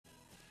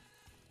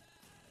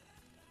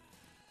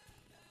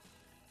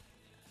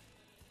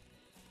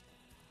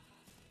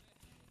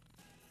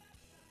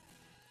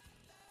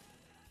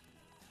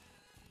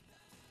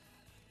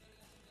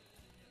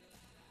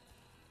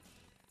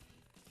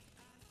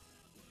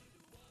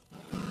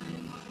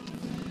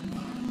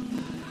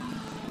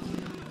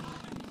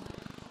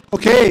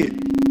Okay.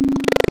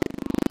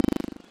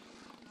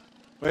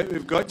 Right,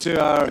 we've got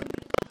to our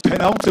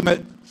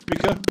penultimate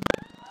speaker.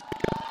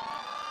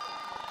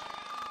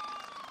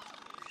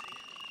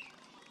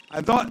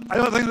 I don't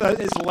think that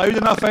it's loud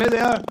enough out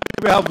there.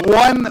 Can we have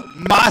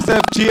one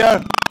massive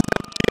cheer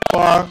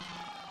for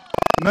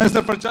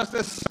Minister for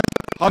Justice,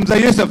 Hamza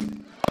Yusuf?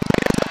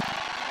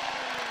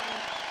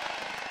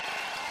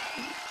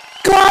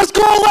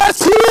 Glasgow,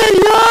 let's hear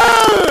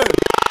you!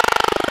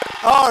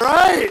 All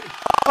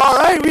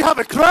right, we have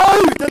a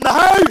crowd in the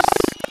house.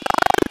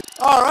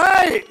 All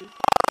right.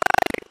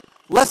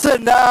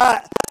 Listen,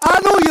 I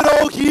know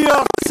you're all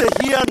here to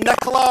hear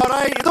Nicola, all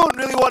right? You don't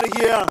really want to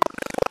hear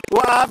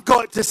what I've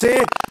got to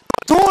say.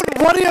 Don't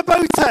worry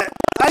about it.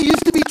 I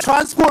used to be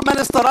Transport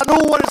Minister. I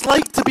know what it's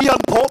like to be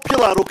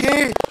unpopular,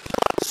 okay?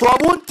 So I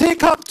won't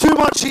take up too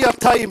much of your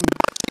time,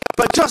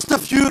 but just a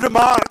few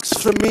remarks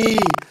from me.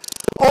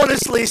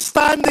 Honestly,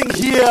 standing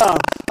here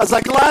as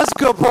a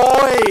Glasgow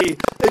boy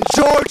in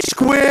George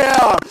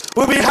Square,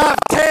 where we have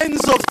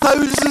tens of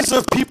thousands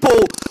of people,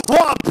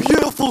 what a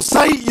beautiful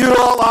sight you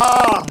all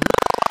are.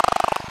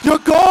 You're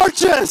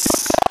gorgeous.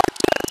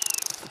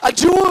 And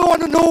do you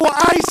want to know what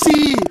I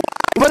see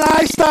when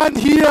I stand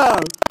here?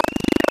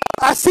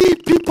 I see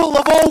people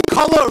of all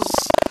colours.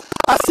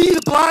 I see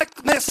the black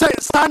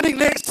standing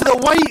next to the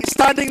white,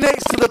 standing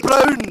next to the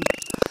brown.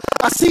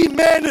 I see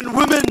men and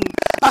women.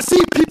 I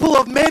see people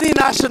of many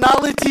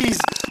nationalities.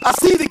 I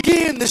see the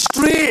gay and the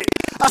straight.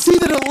 I see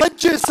the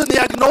religious and the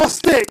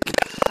agnostic.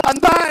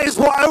 And that is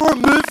what our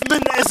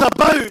movement is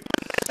about.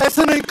 It's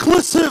an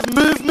inclusive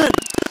movement.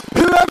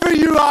 Whoever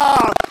you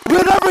are,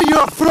 wherever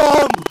you're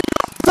from,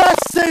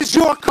 this is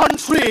your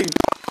country.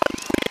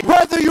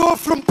 Whether you're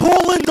from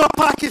Poland or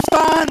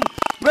Pakistan,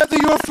 whether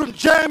you're from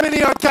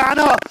Germany or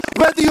Ghana,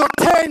 whether you're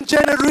 10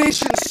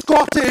 generations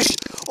Scottish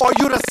or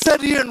you're a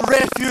Syrian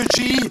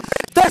refugee,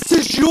 this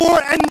is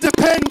your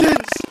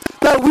independence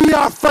that we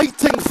are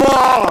fighting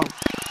for.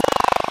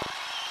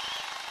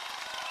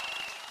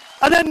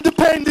 An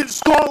independent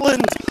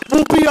Scotland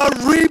will be a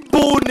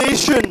rainbow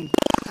nation.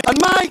 And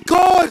my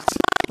God,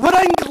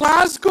 we're in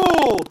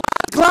Glasgow.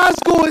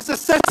 Glasgow is a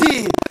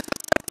city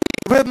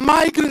where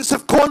migrants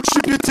have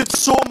contributed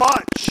so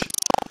much.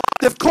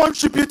 They've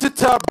contributed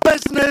to our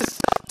business,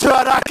 to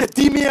our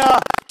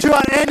academia, to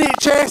our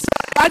NHS,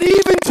 and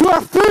even to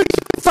our food.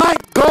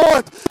 Thank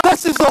God,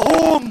 this is the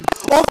home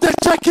of the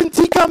chicken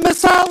tikka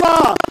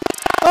masala.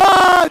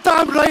 Ah,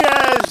 damn right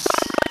it is.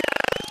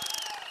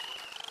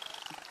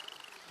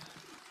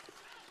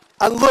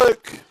 And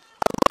look,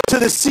 to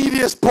the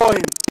serious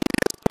point.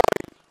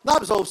 That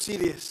was all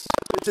serious,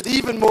 but to the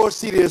even more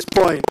serious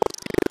point.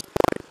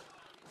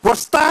 We're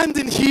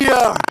standing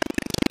here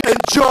in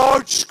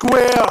George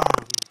Square.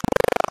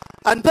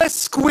 And this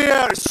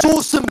square is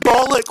so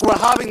symbolic we're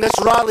having this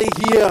rally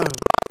here.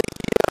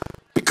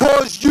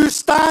 Because you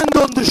stand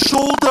on the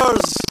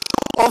shoulders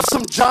of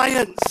some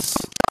giants.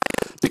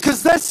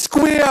 Because this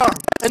square,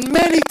 and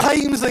many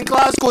times in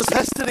Glasgow's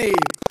history,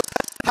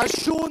 has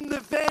shown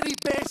the very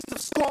best of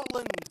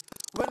Scotland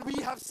when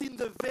we have seen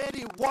the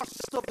very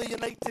worst of the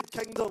United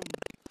Kingdom.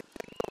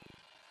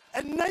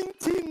 In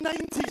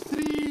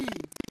 1993,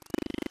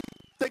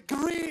 the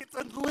great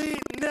and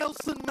late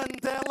Nelson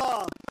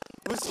Mandela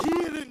was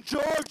here in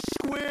George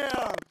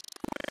Square,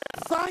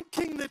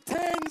 thanking the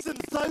tens and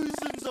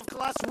thousands of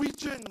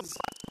Glaswegians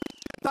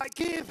that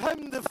gave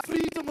him the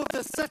freedom of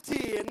the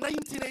city in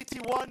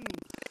 1981.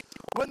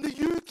 When the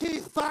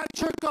UK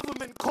Thatcher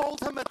government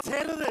called him a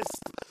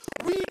terrorist,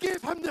 we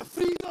gave him the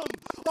freedom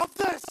of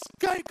this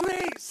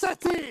great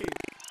city.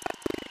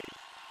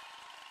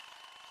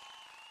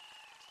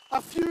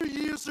 A few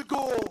years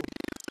ago,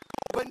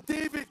 when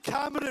David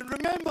Cameron,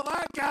 remember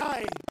that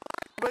guy?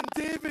 When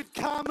David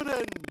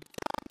Cameron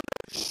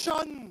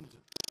shunned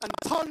and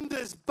turned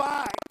his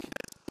back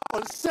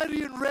on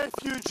Syrian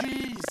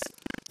refugees,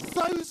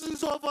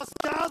 thousands of us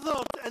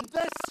gathered in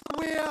this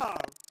square,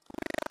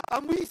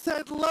 and we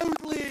said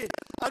loudly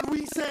and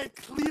we said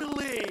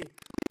clearly,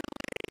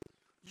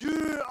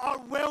 you are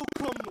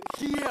welcome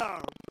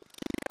here.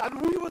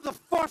 And we were the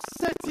first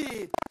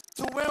city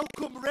to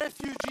welcome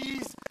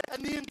refugees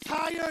in the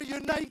entire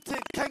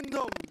United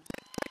Kingdom.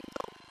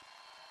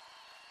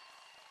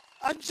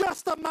 And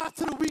just a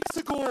matter of weeks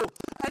ago,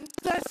 in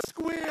this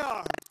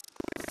square,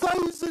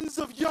 thousands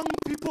of young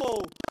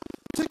people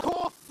took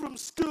off from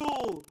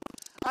school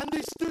and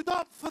they stood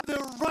up for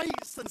their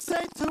rights and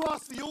said to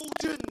us, the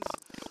Oldians,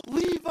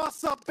 leave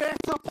us a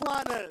better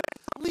planet,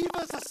 leave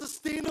us a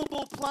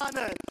sustainable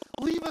planet,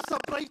 leave us a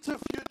brighter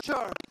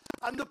future.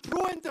 And the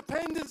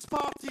pro-independence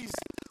parties,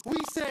 we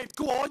said,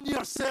 go on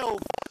yourself,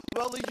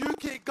 while the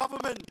UK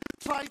government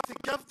tried to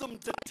give them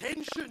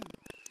detention.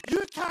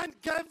 You can't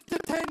give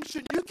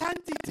detention. You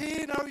can't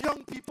detain our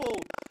young people,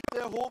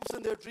 their hopes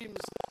and their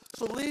dreams.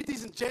 So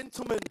ladies and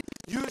gentlemen,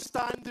 you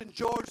stand in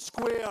George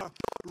Square,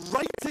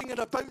 writing and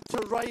about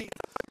to write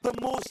the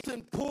most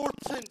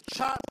important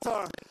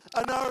chapter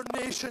in our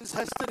nation's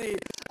history.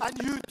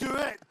 And you do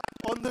it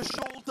on the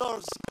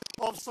shoulders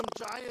of some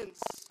giants.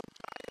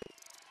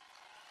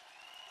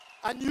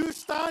 And you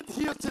stand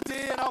here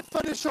today, and I'll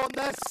finish on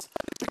this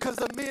because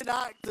the main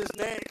act is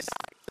next.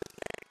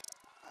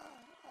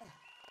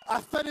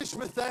 I finish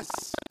with this.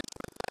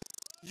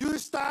 You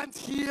stand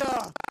here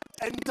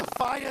in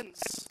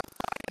defiance.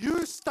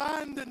 You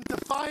stand in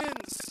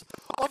defiance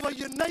of a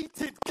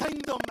United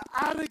Kingdom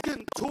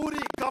arrogant Tory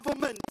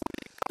government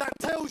that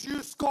tells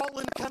you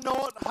Scotland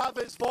cannot have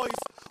its voice.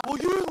 Will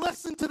you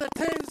listen to the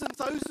tens and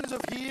thousands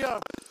of here?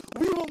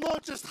 We will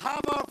not just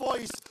have our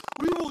voice,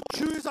 we will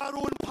choose our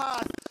own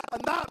path,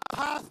 and that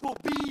path will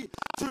be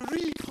to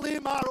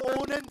reclaim our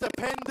own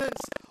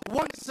independence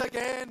once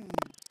again.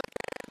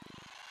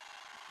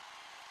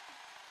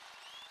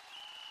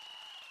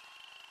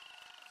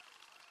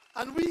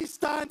 And we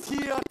stand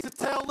here to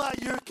tell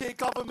that UK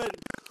government,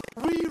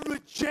 we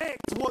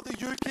reject what the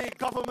UK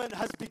government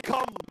has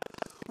become.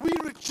 We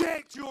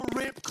reject your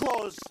rape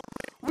clause.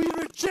 We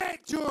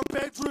reject your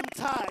bedroom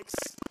tax.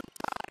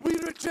 We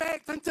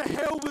reject, and to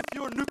hell with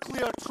your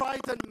nuclear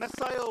Trident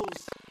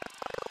missiles.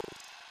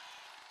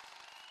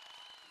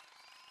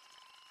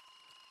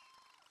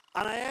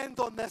 And I end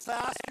on this. I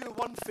ask you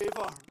one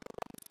favour,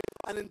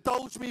 and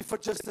indulge me for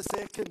just a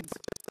second,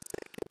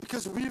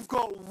 because we've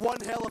got one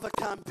hell of a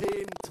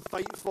campaign to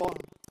fight for.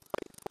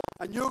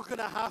 And you're going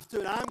to have to,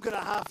 and I'm going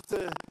to have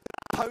to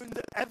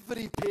pound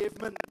every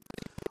pavement.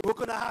 We're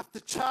going to have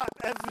to chat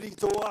every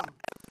door.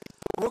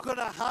 We're going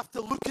to have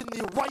to look in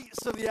the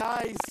whites of the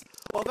eyes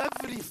of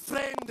every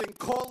friend and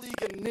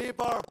colleague and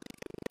neighbour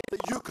that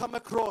you come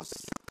across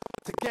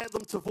to get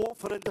them to vote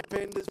for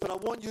independence. But I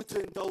want you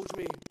to indulge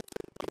me,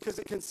 because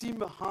it can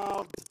seem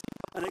hard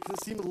and it can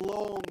seem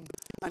long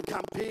and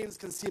campaigns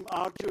can seem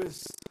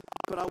arduous.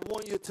 But I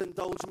want you to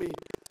indulge me.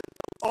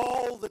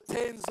 All the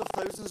tens of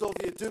thousands of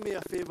you, do me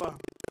a favour.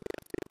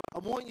 I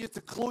want you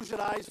to close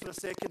your eyes for a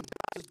second.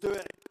 Just do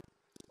it.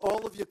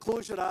 All of you,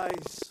 close your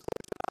eyes.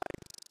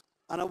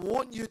 And I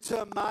want you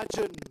to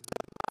imagine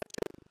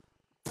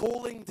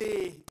polling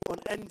day on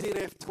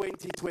IndyRef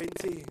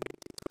 2020.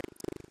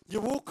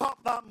 You woke up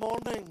that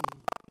morning,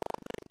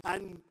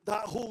 and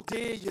that whole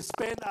day you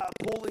spent at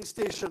a polling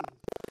station.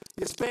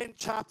 You spent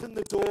chapping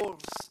the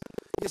doors.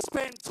 You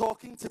spent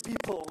talking to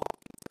people.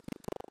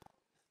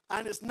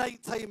 And it's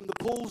night time,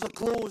 the polls are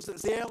closed,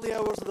 it's the early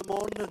hours of the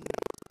morning.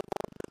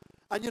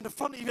 And you're in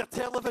front of your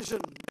television,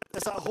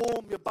 it's at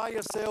home, you're by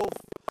yourself,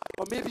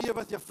 or maybe you're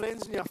with your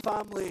friends and your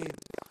family,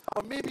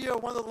 or maybe you're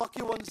one of the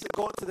lucky ones that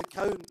got to the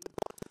count,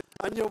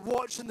 and you're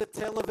watching the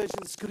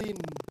television screen,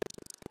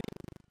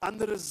 and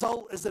the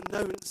result is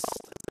announced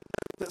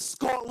that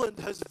Scotland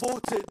has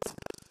voted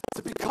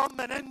to become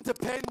an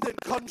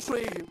independent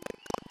country.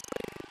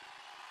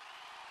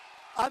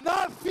 And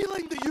that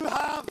feeling that you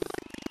have,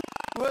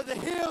 where the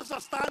hairs are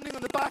standing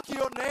on the back of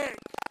your neck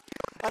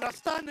and are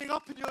standing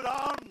up in your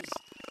arms,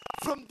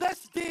 from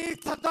this day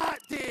to that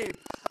day,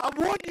 I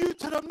want you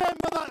to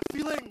remember that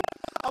feeling.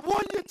 I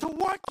want you to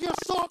work your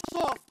socks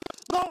off,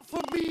 not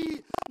for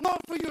me,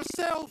 not for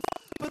yourself,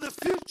 but the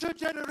future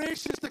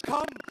generations to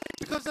come,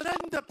 because an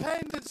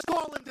independent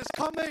Scotland is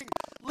coming.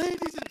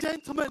 Ladies and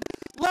gentlemen,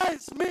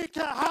 let's make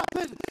it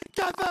happen.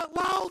 Give it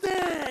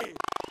loudly!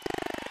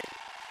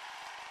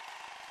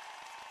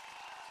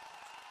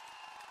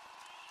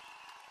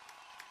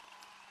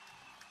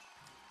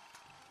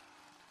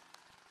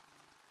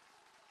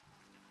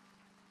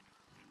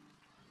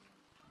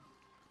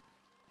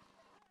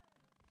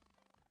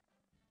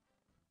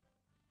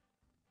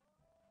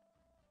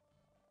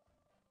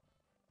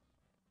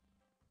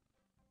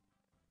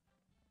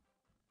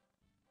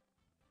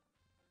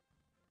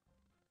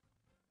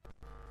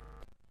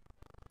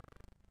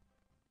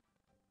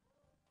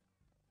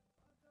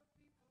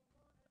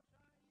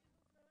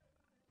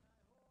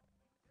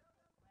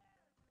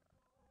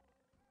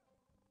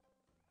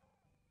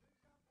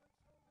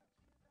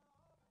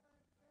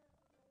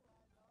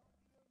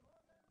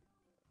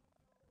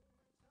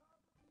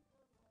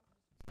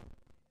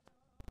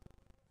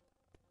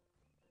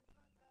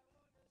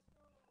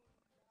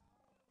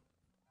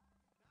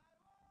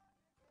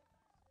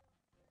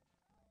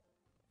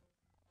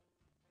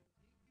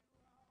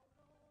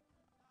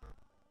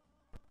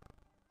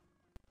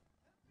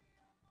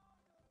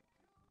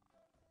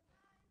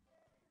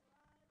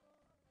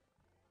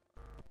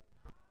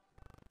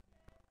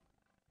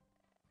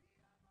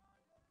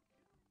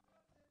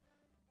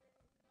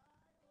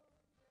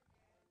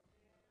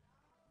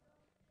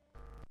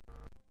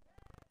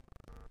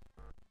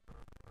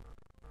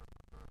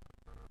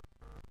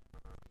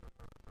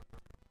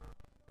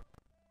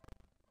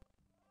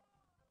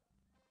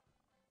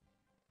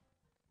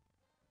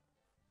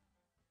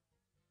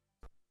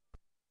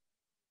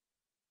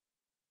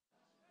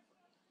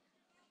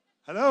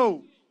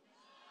 Hello.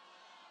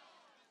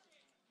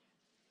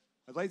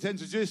 I'd like to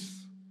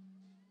introduce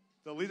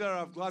the leader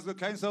of Glasgow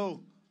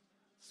Council,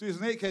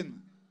 Susan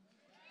Aitken.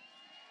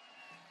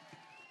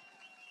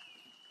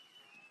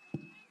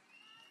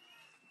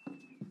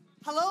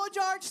 Hello,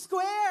 George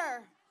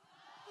Square.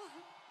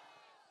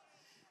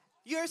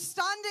 You're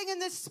standing in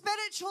the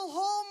spiritual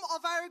home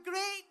of our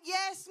great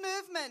Yes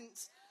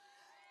movement.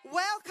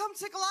 Welcome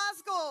to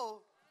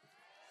Glasgow.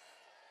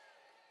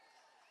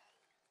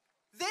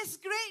 This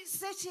great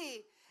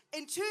city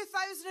in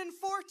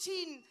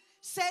 2014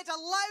 said a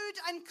loud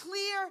and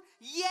clear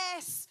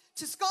yes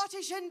to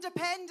Scottish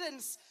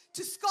independence,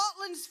 to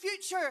Scotland's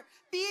future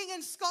being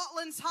in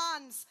Scotland's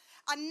hands.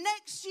 And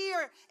next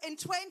year, in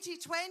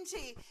 2020,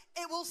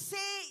 it will say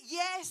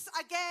yes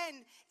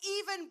again,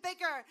 even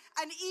bigger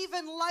and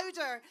even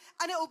louder.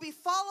 And it will be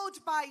followed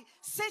by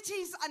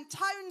cities and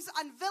towns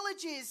and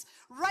villages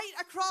right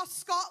across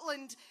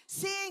Scotland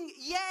saying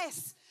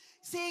yes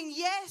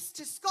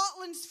to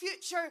Scotland's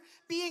future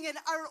being in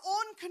our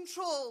own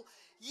control.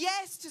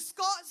 Yes to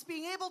Scots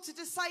being able to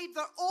decide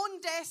their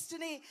own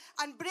destiny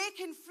and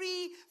breaking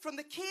free from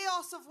the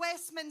chaos of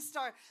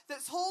Westminster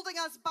that's holding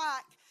us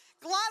back.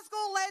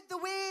 Glasgow led the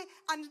way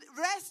and the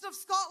rest of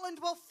Scotland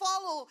will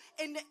follow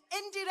in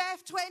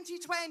IndieRef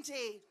 2020.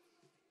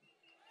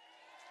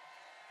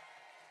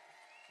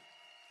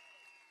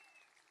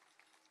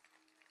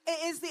 It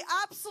is the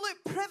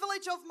absolute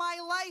privilege of my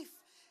life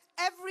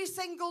every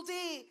single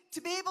day to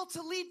be able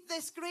to lead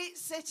this great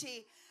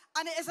city.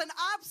 And it is an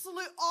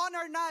absolute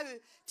honour now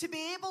to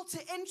be able to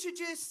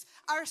introduce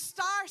our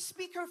star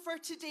speaker for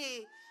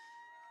today.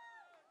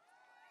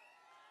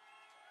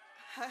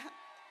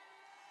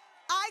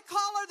 I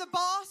call her the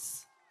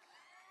boss.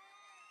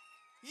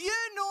 You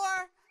know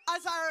her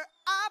as our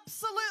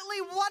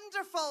absolutely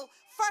wonderful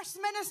First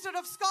Minister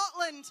of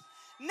Scotland,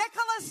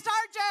 Nicola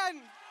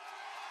Sturgeon.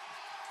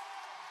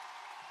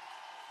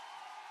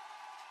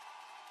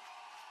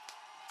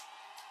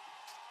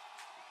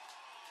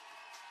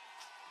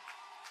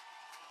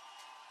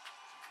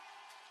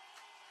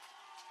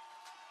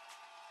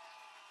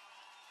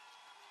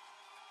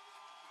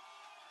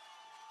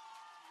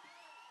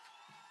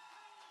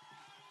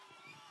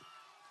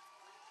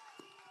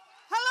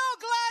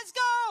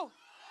 Glasgow!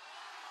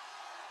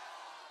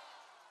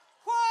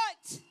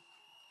 What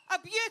a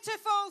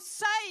beautiful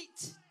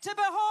sight to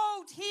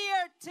behold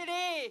here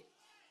today.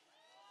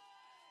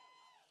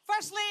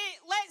 Firstly,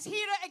 let's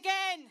hear it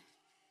again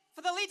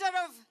for the leader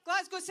of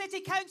Glasgow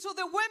City Council,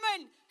 the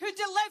woman who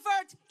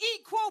delivered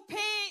equal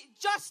pay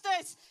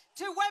justice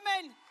to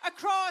women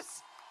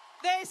across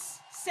this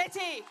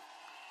city.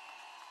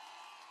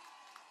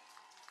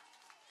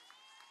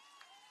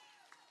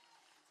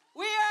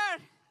 We are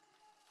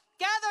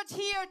gathered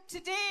here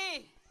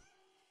today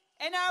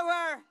in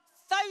our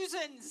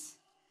thousands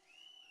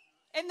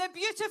in the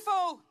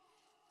beautiful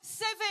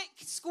civic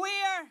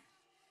square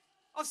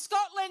of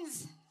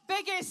Scotland's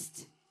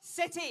biggest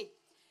city.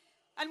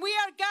 And we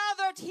are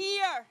gathered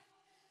here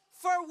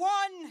for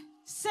one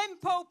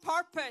simple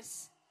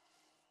purpose.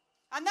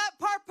 And that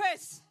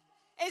purpose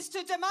is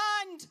to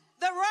demand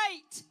the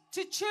right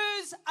to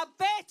choose a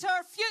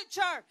better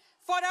future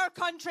for our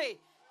country.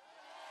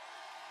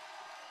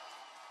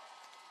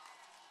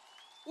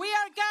 We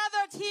are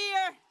gathered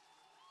here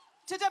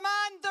to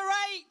demand the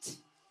right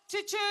to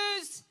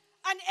choose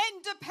an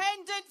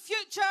independent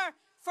future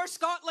for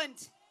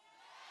Scotland.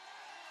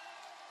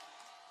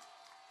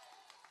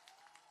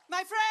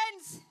 My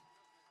friends,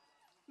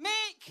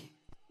 make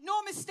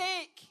no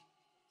mistake,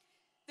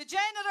 the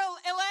general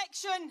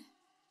election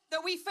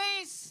that we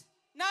face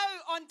now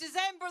on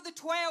December the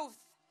 12th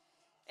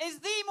is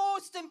the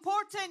most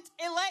important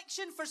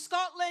election for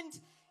Scotland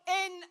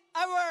in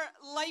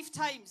our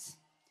lifetimes.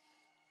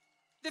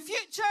 The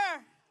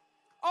future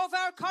of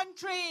our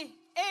country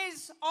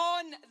is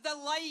on the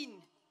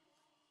line.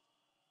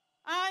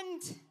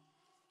 And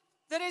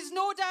there is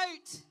no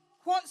doubt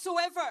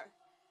whatsoever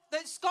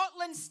that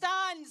Scotland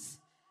stands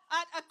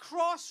at a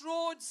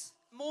crossroads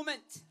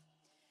moment.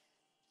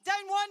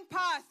 Down one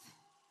path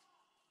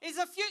is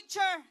a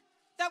future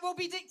that will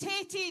be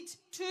dictated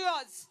to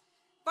us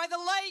by the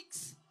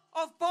likes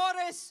of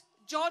Boris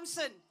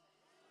Johnson.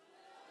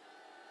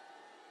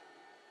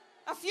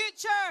 A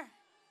future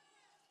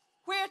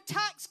where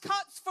tax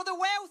cuts for the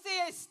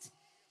wealthiest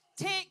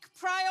take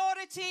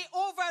priority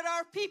over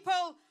our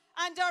people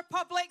and our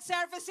public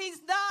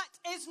services. That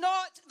is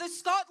not the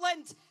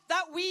Scotland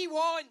that we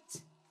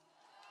want.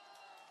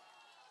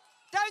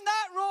 Down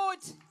that road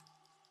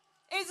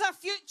is a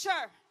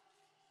future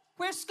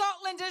where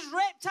Scotland is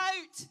ripped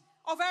out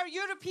of our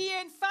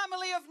European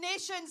family of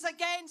nations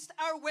against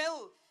our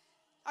will.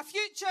 A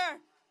future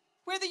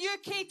where the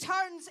UK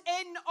turns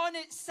in on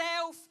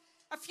itself.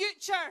 A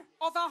future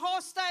of a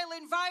hostile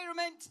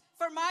environment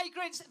for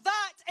migrants.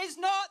 That is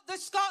not the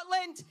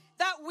Scotland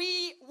that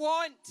we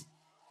want.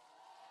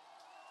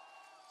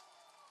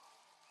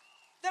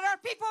 There are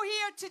people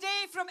here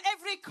today from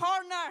every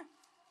corner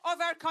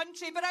of our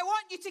country, but I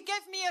want you to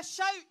give me a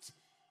shout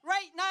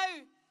right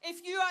now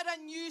if you are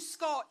a new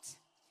Scot.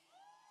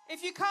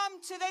 If you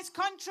come to this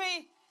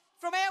country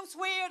from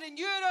elsewhere in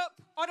Europe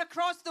or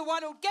across the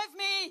world, give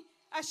me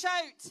a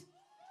shout.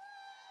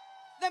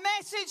 The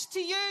message to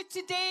you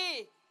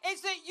today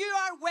is that you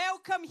are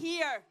welcome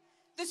here.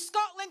 The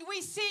Scotland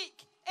we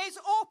seek is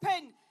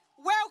open,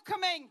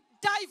 welcoming,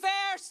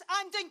 diverse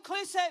and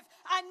inclusive,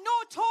 and no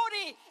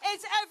Tory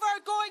is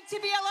ever going to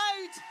be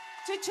allowed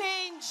to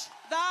change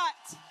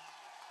that.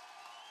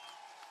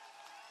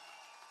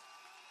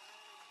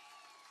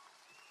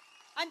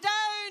 And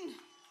down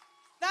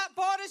that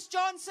Boris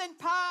Johnson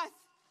path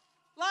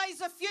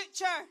lies a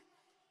future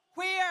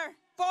where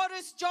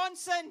Boris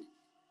Johnson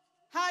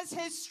has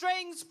his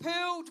strings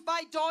pulled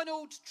by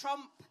Donald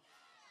Trump.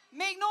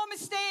 Make no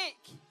mistake,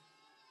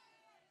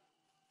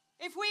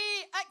 if we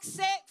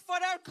accept for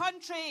our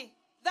country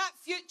that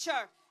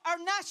future, our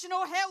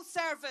National Health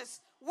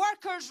Service,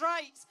 workers'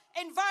 rights,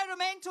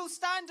 environmental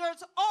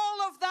standards,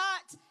 all of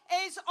that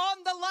is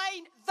on the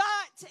line.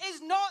 That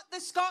is not the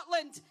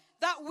Scotland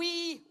that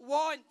we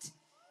want.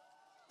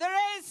 There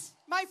is,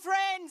 my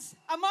friends,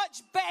 a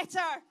much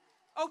better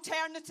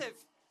alternative.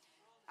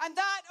 And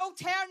that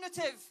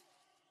alternative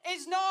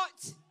is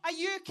not a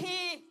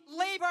UK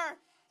Labour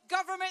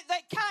government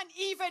that can't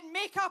even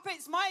make up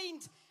its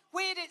mind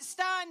where it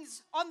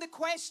stands on the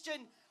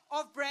question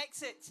of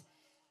Brexit.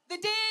 The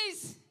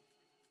days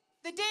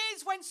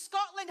when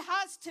Scotland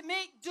has to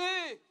make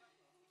do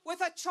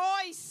with a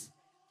choice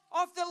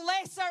of the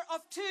lesser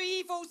of two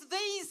evils,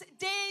 these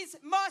days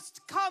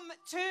must come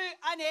to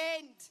an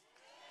end.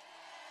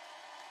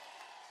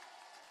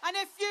 And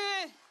if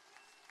you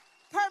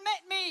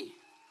permit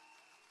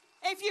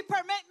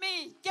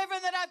me,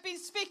 given that I've been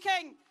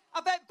speaking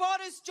about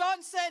Boris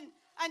Johnson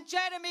and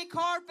Jeremy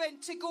Corbyn,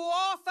 to go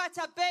off at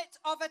a bit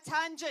of a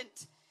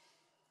tangent,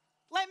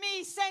 let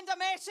me send a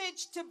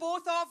message to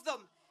both of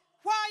them.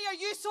 Why are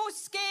you so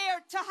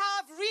scared to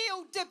have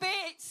real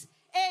debates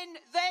in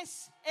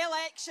this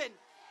election?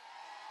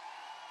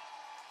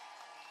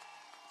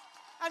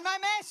 And my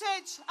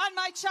message and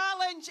my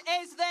challenge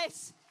is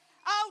this.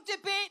 I'll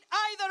debate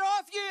either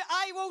of you.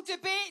 I will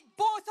debate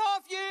both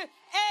of you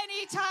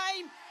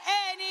anytime,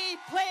 any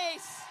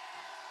place.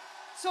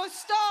 So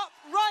stop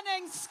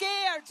running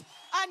scared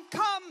and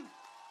come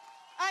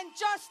and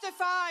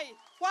justify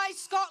why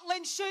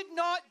Scotland should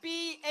not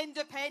be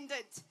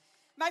independent.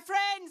 My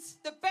friends,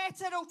 the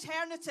better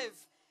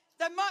alternative,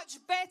 the much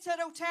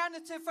better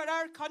alternative for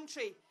our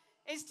country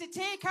is to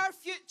take our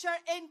future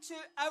into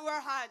our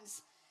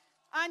hands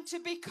and to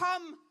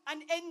become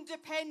an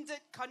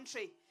independent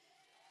country.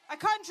 A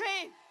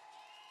country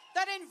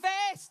that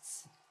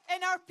invests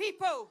in our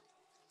people,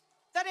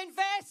 that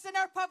invests in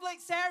our public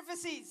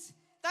services,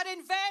 that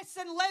invests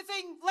in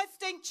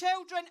lifting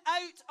children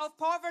out of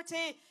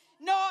poverty,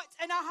 not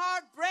in a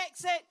hard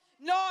Brexit,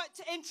 not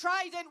in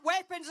trident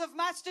weapons of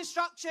mass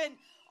destruction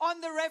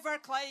on the River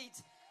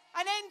Clyde.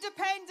 An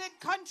independent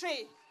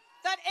country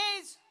that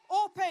is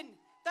open,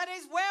 that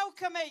is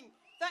welcoming,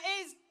 that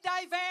is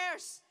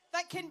diverse,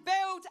 that can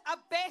build a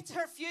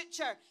better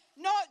future,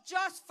 not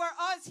just for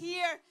us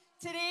here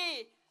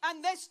today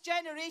and this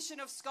generation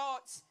of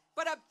Scots,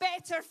 but a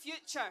better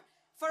future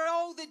for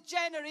all the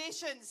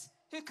generations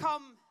who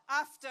come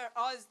after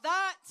us.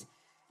 That,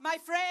 my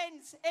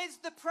friends, is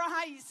the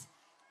prize.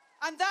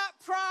 And that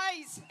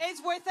prize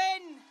is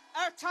within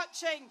our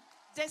touching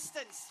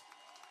distance.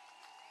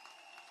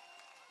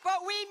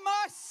 But we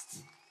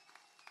must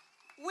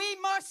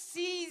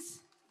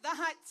seize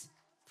that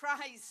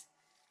prize.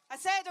 I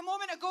said a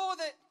moment ago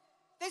that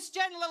this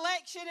general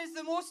election is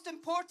the most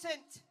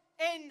important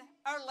in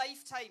our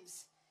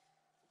lifetimes.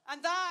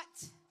 And that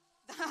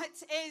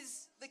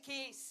is the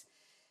case.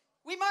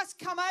 We must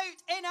come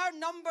out in our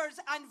numbers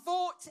and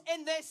vote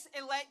in this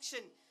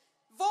election.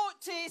 Vote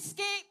to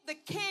escape the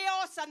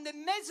chaos and the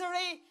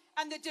misery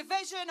and the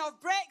division of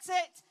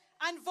Brexit,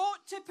 and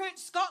vote to put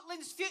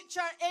Scotland's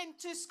future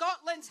into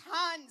Scotland's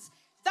hands.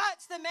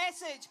 That's the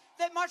message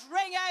that must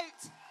ring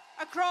out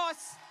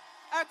across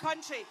our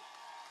country.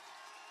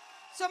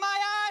 So my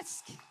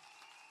ask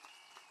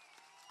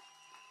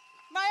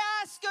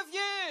of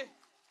you,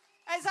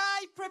 as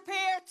I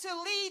prepare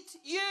to lead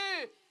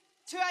you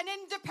to an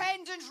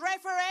independence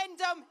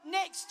referendum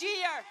next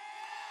year,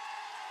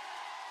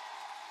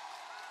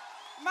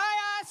 my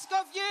ask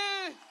of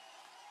you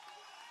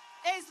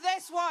is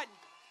this one.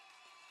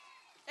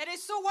 It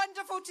is so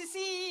wonderful to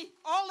see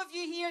all of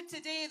you here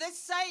today.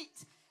 This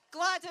sight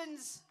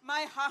gladdens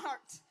my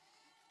heart.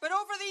 But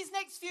over these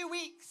next few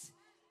weeks,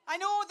 I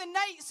know the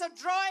nights are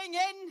drawing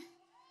in.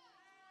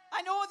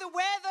 I know the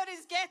weather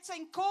is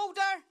getting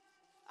colder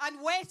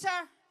and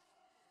wetter.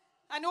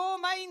 I know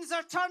minds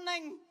are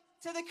turning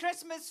to the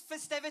Christmas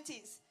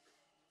festivities.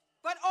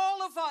 But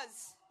all of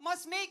us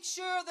must make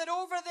sure that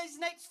over these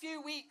next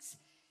few weeks,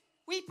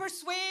 we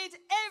persuade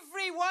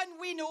everyone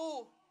we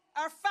know,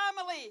 our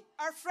family,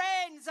 our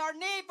friends, our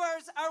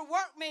neighbours, our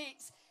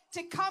workmates,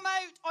 to come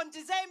out on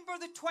December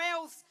the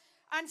 12th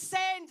and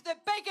send the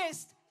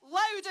biggest,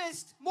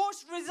 loudest,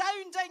 most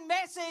resounding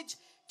message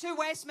to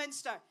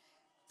Westminster.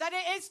 That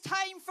it is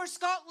time for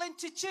Scotland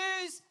to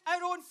choose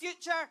our own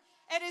future.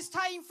 It is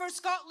time for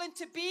Scotland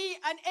to be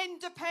an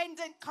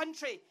independent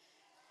country.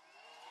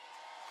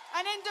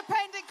 An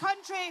independent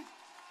country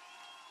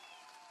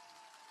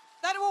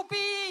that will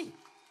be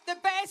the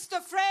best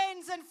of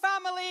friends and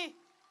family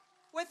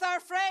with our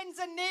friends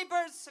and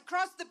neighbours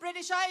across the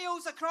British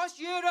Isles, across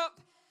Europe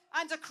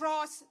and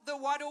across the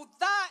world.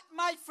 That,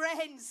 my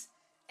friends,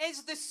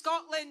 is the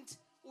Scotland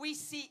we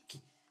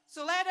seek.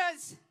 So let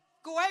us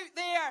go out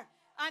there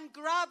and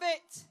grab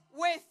it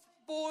with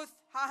both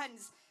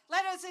hands.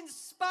 Let us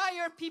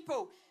inspire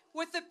people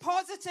with the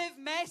positive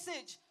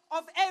message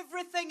of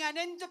everything an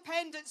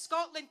independent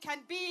Scotland can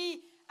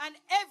be and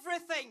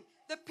everything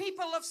the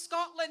people of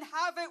Scotland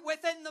have it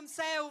within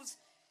themselves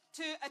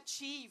to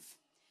achieve.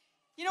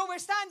 You know, we're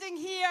standing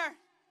here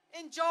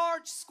in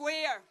George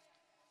Square,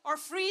 or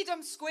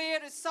Freedom Square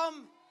as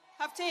some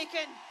have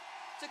taken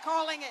to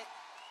calling it.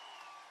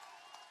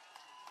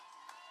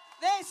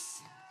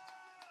 This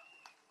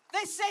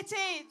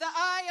city that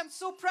I am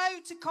so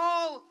proud to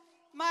call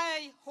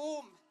my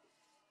home.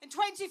 In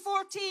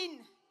 2014,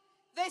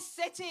 this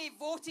city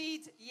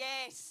voted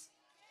yes.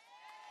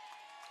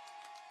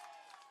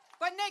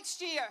 But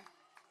next year,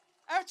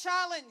 our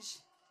challenge,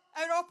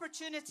 our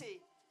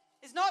opportunity,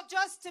 is not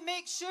just to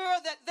make sure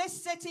that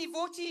this city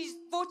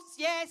votes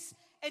yes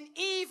in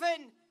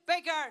even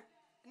bigger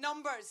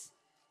numbers.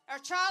 Our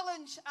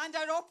challenge and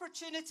our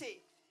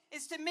opportunity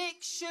is to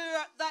make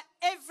sure that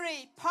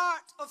every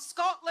part of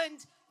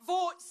Scotland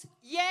votes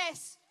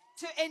yes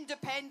to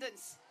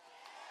independence.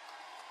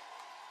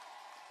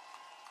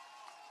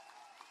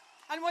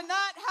 And when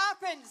that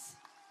happens,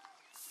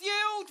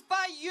 fueled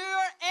by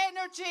your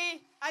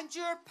energy and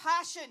your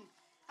passion,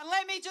 and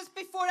let me just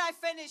before I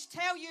finish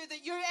tell you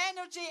that your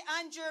energy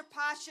and your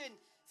passion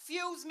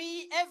fuels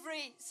me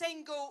every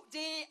single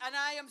day, and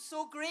I am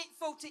so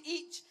grateful to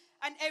each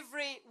and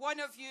every one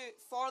of you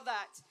for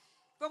that.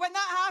 But when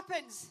that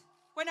happens,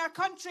 when our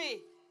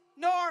country,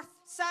 north,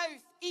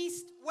 south,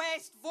 east,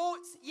 west,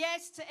 votes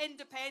yes to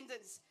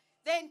independence,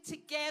 then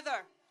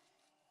together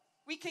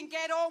we can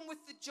get on with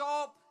the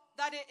job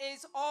that it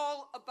is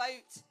all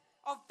about,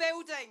 of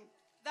building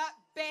that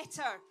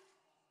better,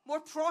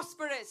 more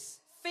prosperous,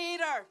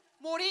 fairer,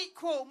 more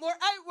equal, more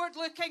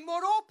outward-looking,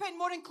 more open,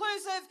 more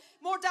inclusive,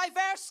 more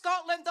diverse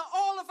Scotland that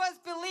all of us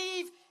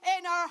believe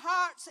in our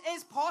hearts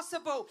is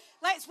possible.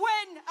 Let's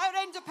win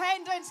our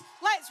independence.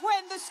 Let's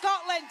win the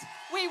Scotland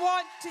we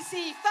want to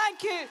see.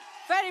 Thank you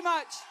very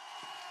much.